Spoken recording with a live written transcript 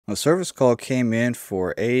A service call came in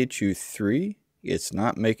for AHU3. It's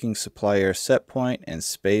not making supply air set point and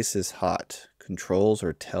space is hot. Controls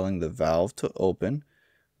are telling the valve to open,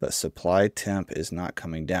 but supply temp is not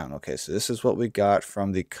coming down. Okay, so this is what we got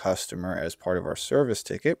from the customer as part of our service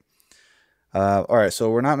ticket. All right, so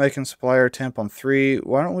we're not making supply air temp on 3.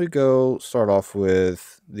 Why don't we go start off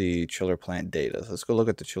with the chiller plant data? Let's go look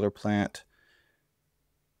at the chiller plant.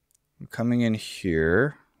 I'm coming in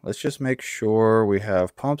here. Let's just make sure we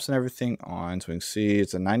have pumps and everything on so we can see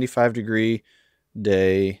it's a 95-degree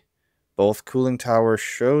day. Both cooling towers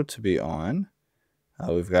show to be on.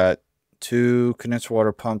 We've got 2 condenser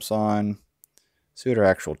water pumps on. Let's see what our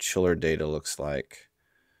actual chiller data looks like.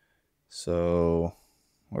 So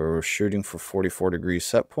we're shooting for 44 degrees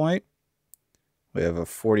set point. We have a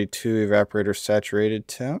 42 evaporator saturated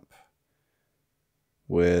temp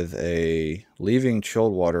with a leaving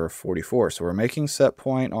chilled water of 44. So we're making set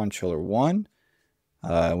point on chiller 1.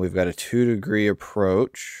 We've got a 2-degree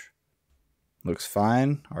approach. Looks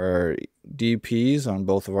fine. Our DPs on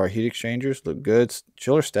both of our heat exchangers look good.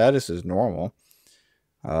 Chiller status is normal.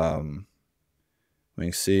 We can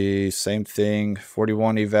see same thing,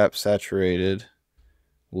 41 evap saturated.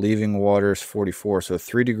 Leaving water is 44, so a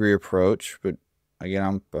 3-degree approach, but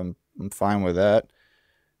again, I'm fine with that.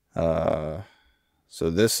 So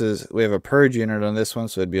we have a purge unit on this one,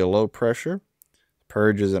 so it'd be a low pressure.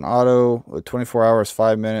 Purge is an auto, 24 hours,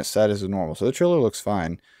 5 minutes, status is normal. So the chiller looks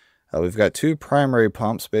fine. We've got 2 primary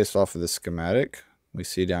pumps based off of the schematic. We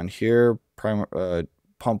see down here, pump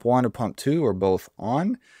 1 and pump 2 are both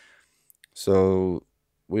on. So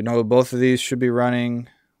we know both of these should be running.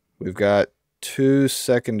 We've got 2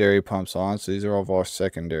 secondary pumps on, so these are all of our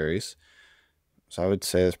secondaries. So I would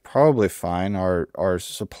say it's probably fine. Our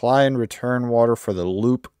supply and return water for the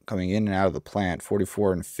loop coming in and out of the plant,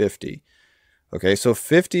 44 and 50. Okay, so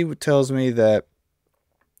 50 tells me that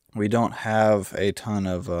we don't have a ton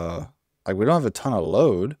of we don't have a ton of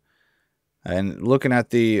load. And looking at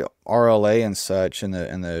the RLA and such and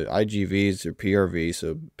the IGVs or PRV,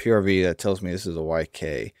 so PRV, that tells me this is a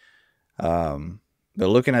YK. But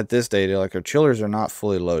looking at this data, like our chillers are not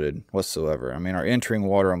fully loaded whatsoever. I mean, our entering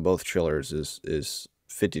water on both chillers is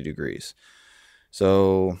 50 degrees.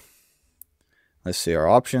 So let's see, our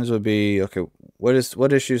options would be, okay,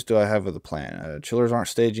 what issues do I have with the plant? Chillers aren't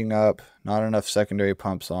staging up, not enough secondary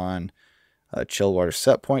pumps on, chill water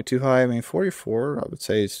set point too high. I mean, 44, I would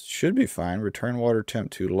say should be fine. Return water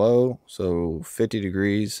temp too low, so 50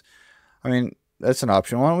 degrees. I mean, that's an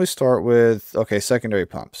option. Why don't we start with, okay, secondary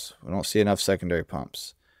pumps. We don't see enough secondary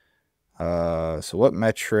pumps. So what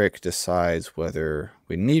metric decides whether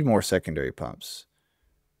we need more secondary pumps?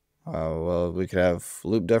 Well, we could have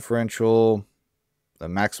loop differential, the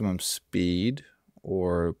maximum speed,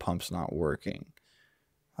 or pumps not working.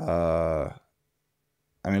 I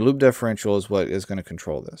mean, loop differential is what is going to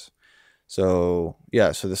control this. So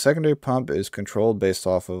yeah, so the secondary pump is controlled based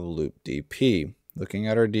off of loop DP. Looking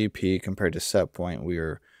at our DP compared to set point, we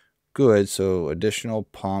are good, so additional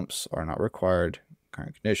pumps are not required in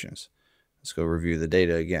current conditions. Let's go review the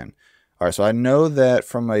data again. All right, so I know that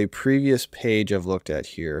from a previous page I've looked at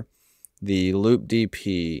here, the loop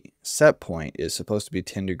DP set point is supposed to be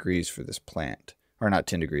 10 degrees for this plant. Or not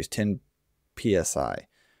 10 degrees, 10 PSI.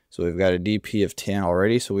 So we've got a DP of 10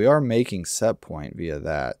 already, so we are making set point via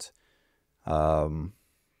that.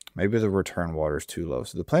 Maybe the return water is too low.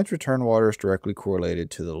 So the plant's return water is directly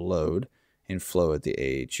correlated to the load and flow at the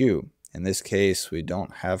AHU. In this case, we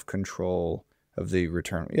don't have control of the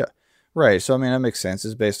return. Yeah, right. So, I mean, that makes sense.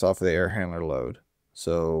 It's based off of the air handler load.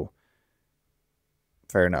 So,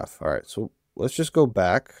 fair enough. All right. So, let's just go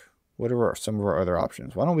back. What are some of our other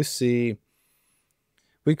options? Why don't we see...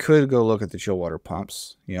 We could go look at the chill water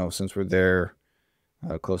pumps. You know, since we're there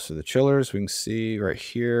close to the chillers, we can see right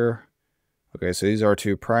here... Okay, so these are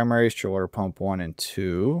 2 primaries, chill water pump 1 and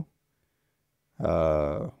 2.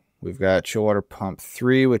 We've got chill water pump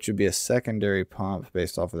 3, which would be a secondary pump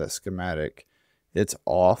based off of that schematic. It's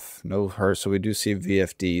off, no hertz, so we do see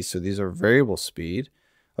VFD, so these are variable speed.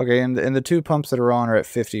 Okay, and the 2 pumps that are on are at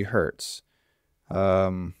 50 hertz. I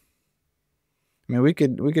mean, we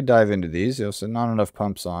could dive into these, you know, so not enough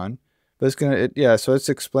pumps on. But it's yeah, so it's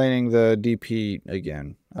explaining the DP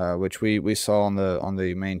again, which we saw on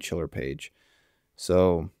the main chiller page.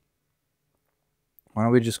 So why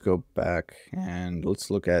don't we just go back and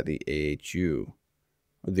let's look at the AHU,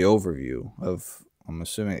 or the overview of, I'm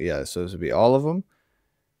assuming, yeah, so this would be all of them.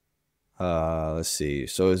 Let's see.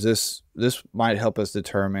 So is this might help us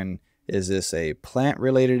determine, is this a plant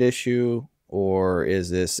related issue or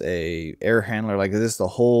is this a air handler? Like, is this the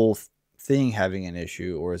whole thing having an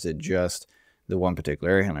issue, or is it just the one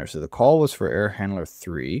particular air handler. So the call was for air handler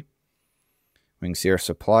 3. We can see our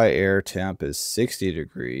supply air temp is 60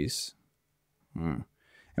 degrees. And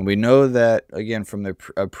we know that, again, from the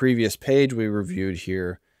previous page we reviewed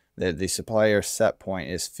here, that the supply air set point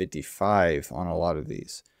is 55 on a lot of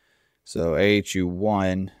these. So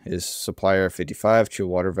AHU1 is supply air 55. Chill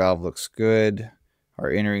water valve looks good. Our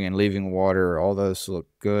entering and leaving water, all those look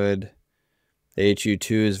good.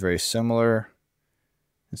 AHU2 is very similar.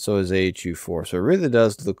 And so is AHU4. So it really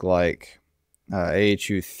does look like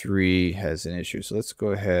AHU3 has an issue. So let's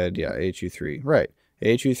go ahead. Yeah, AHU3. Right.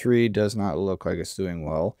 AHU3 does not look like it's doing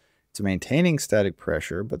well. It's maintaining static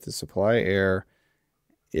pressure, but the supply air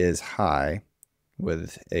is high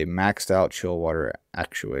with a maxed out chill water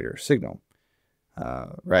actuator signal.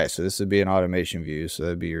 Right, so this would be an automation view, so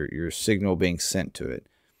that'd be your signal being sent to it.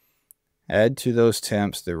 Add to those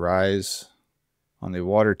temps, the rise on the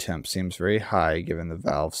water temp seems very high given the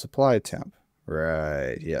valve supply temp.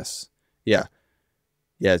 Right, yes. Yeah,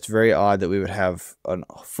 it's very odd that we would have a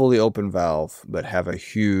fully open valve but have a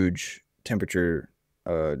huge temperature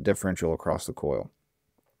differential across the coil.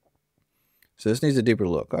 So this needs a deeper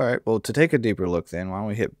look. All right, well, to take a deeper look then, why don't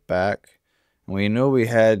we hit back? And we know we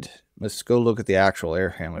had, let's go look at the actual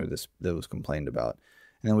air handler that was complained about.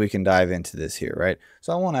 And then we can dive into this here, right?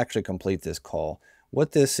 So I won't actually complete this call.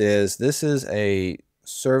 What this is a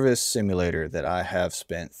service simulator that I have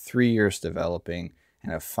spent 3 years developing,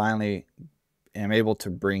 and I finally am able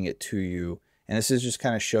to bring it to you. And this is just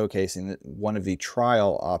kind of showcasing one of the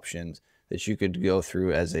trial options that you could go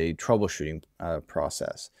through as a troubleshooting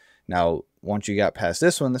process. Now, once you got past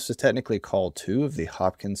this one, this is technically call 2 of the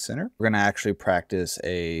Hopkins Center. We're going to actually practice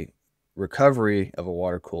a recovery of a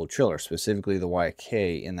water-cooled chiller, specifically the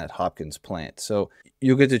YK in that Hopkins plant. So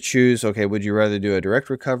you'll get to choose, okay, would you rather do a direct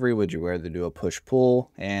recovery? Would you rather do a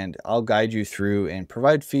push-pull? And I'll guide you through and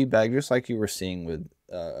provide feedback just like you were seeing with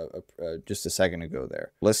just a second ago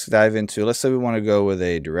there. Let's dive into, let's say we want to go with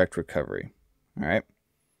a direct recovery. All right.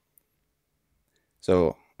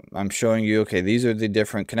 So I'm showing you, okay, these are the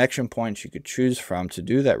different connection points you could choose from to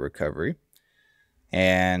do that recovery.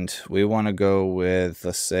 And we want to go with,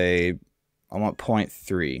 let's say, I want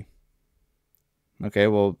 0.3. Okay,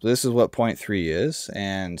 well, this is what 0.3 is.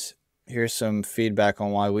 And here's some feedback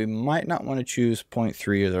on why we might not want to choose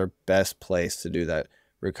 0.3 as our best place to do that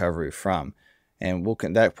recovery from. And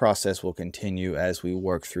that process will continue as we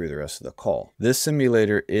work through the rest of the call. This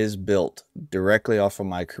simulator is built directly off of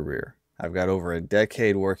my career. I've got over a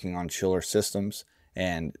decade working on chiller systems,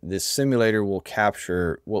 and this simulator will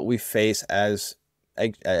capture what we face as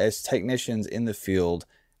technicians in the field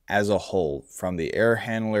as a whole, from the air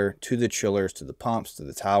handler to the chillers to the pumps to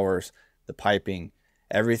the towers, the piping,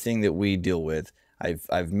 everything that we deal with.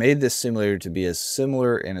 I've made this simulator to be as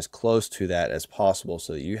similar and as close to that as possible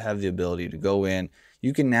so that you have the ability to go in.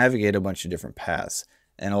 You can navigate a bunch of different paths,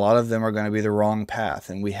 and a lot of them are going to be the wrong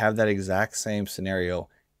path, and we have that exact same scenario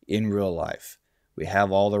in real life. We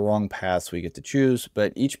have all the wrong paths we get to choose,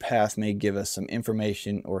 but each path may give us some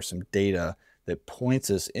information or some data that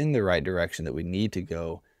points us in the right direction that we need to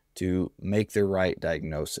go to make the right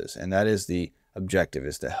diagnosis. And that is the objective,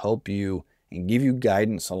 is to help you and give you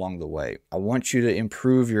guidance along the way. I want you to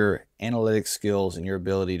improve your analytic skills and your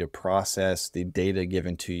ability to process the data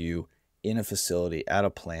given to you in a facility, at a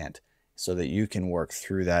plant, so that you can work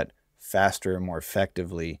through that faster and more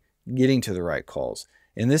effectively, getting to the right calls.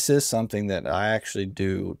 And this is something that I actually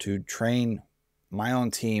do to train my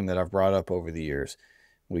own team that I've brought up over the years.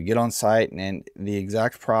 We get on site, and the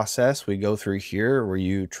exact process we go through here, where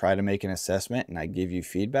you try to make an assessment and I give you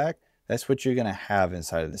feedback, that's what you're going to have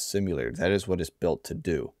inside of the simulator. That is what it's built to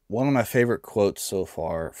do. One of my favorite quotes so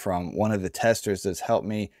far from one of the testers that's helped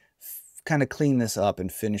me kind of clean this up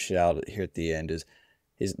and finish it out here at the end is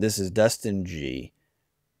this is Dustin G.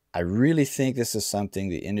 I really think this is something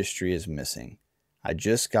the industry is missing. I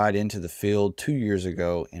just got into the field 2 years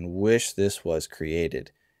ago and wish this was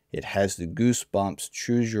created. It has the goosebumps,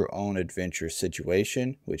 choose your own adventure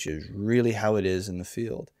situation, which is really how it is in the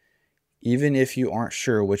field. Even if you aren't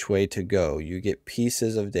sure which way to go, you get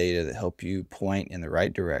pieces of data that help you point in the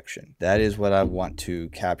right direction. That is what I want to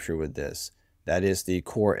capture with this. That is the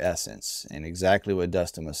core essence, and exactly what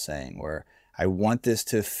Dustin was saying, where I want this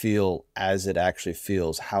to feel as it actually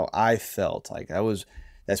feels, how I felt. Like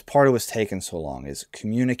that's part of what's taken so long, is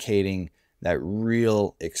communicating that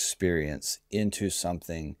real experience into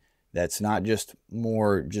something that's not just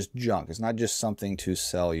junk. It's not just something to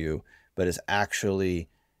sell you, but is actually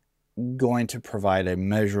going to provide a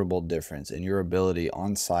measurable difference in your ability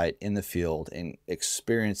on site, in the field, in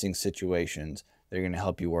experiencing situations that are going to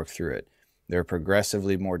help you work through it. They're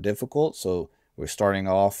progressively more difficult, so We're starting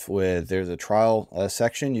off with, there's a trial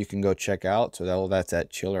section you can go check out. So that's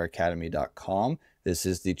at chilleracademy.com. This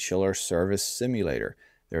is the Chiller Service Simulator.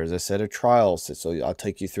 There's a set of trials. So I'll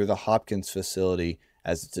take you through the Hopkins facility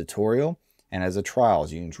as a tutorial and as a trial.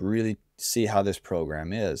 You can really see how this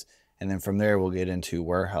program is. And then from there, we'll get into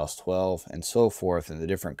Warehouse 12 and so forth and the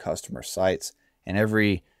different customer sites. And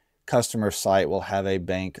every customer site will have a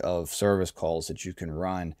bank of service calls that you can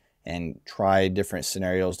run and try different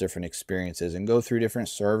scenarios, different experiences, and go through different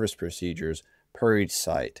service procedures per each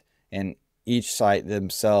site. And each site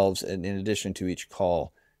themselves, and in addition to each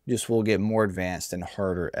call, just will get more advanced and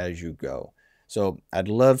harder as you go. So I'd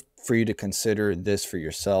love for you to consider this for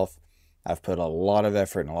yourself. I've put a lot of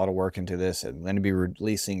effort and a lot of work into this. I'm going to be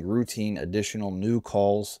releasing routine additional new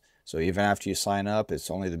calls. So even after you sign up,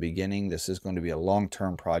 it's only the beginning. This is going to be a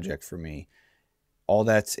long-term project for me. All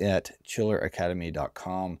that's at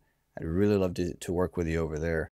chilleracademy.com. I'd really love to work with you over there.